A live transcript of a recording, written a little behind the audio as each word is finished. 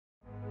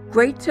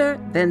greater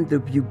than the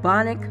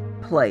bubonic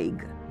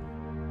plague.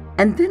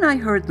 And then I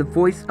heard the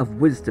voice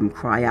of wisdom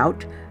cry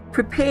out,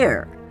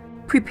 "Prepare,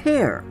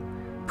 prepare,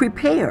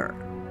 prepare."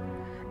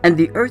 And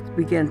the earth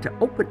began to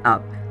open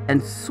up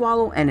and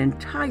swallow an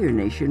entire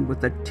nation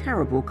with a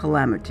terrible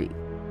calamity.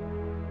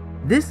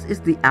 This is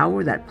the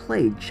hour that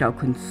plague shall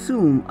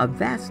consume a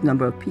vast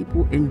number of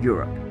people in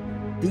Europe.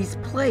 These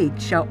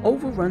plagues shall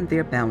overrun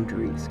their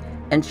boundaries,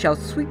 and shall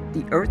sweep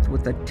the earth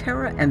with a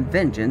terror and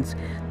vengeance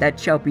that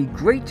shall be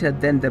greater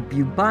than the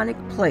bubonic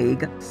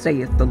plague,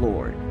 saith the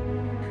Lord.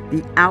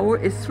 The hour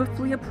is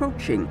swiftly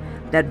approaching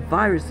that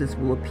viruses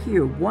will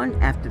appear one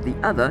after the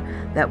other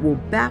that will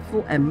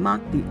baffle and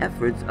mock the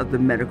efforts of the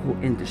medical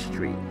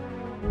industry.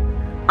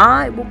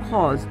 I will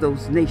cause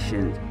those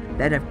nations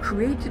that have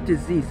created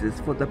diseases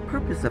for the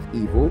purpose of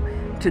evil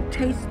to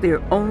taste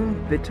their own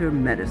bitter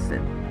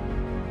medicine.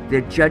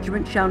 Their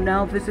judgment shall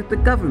now visit the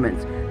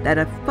governments that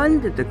have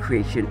funded the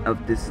creation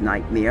of this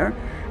nightmare,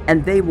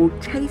 and they will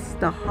taste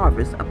the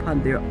harvest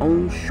upon their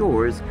own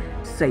shores,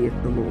 saith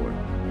the Lord.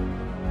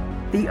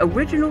 The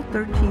original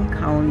 13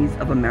 colonies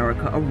of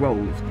America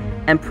arose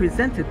and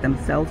presented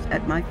themselves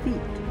at my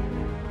feet.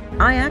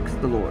 I asked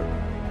the Lord,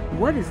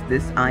 "What is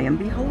this I am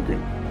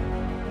beholding?"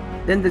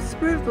 Then the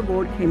Spirit of the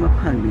Lord came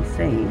upon me,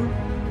 saying,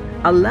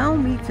 "Allow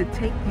me to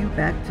take you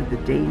back to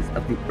the days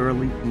of the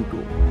early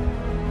eagle."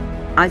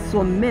 I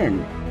saw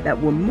men that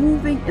were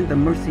moving in the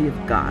mercy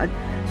of God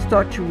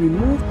start to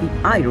remove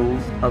the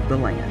idols of the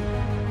land.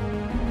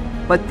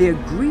 But their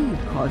greed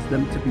caused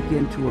them to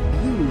begin to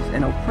abuse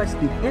and oppress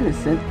the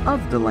innocent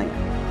of the land.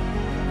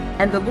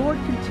 And the Lord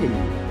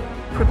continued,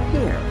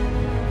 "Prepare,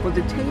 for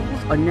the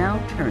tables are now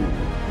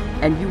turning,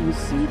 and you will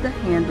see the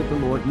hand of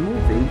the Lord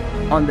moving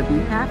on the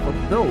behalf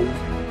of those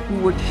who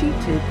were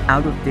cheated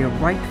out of their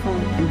rightful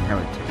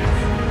inheritance."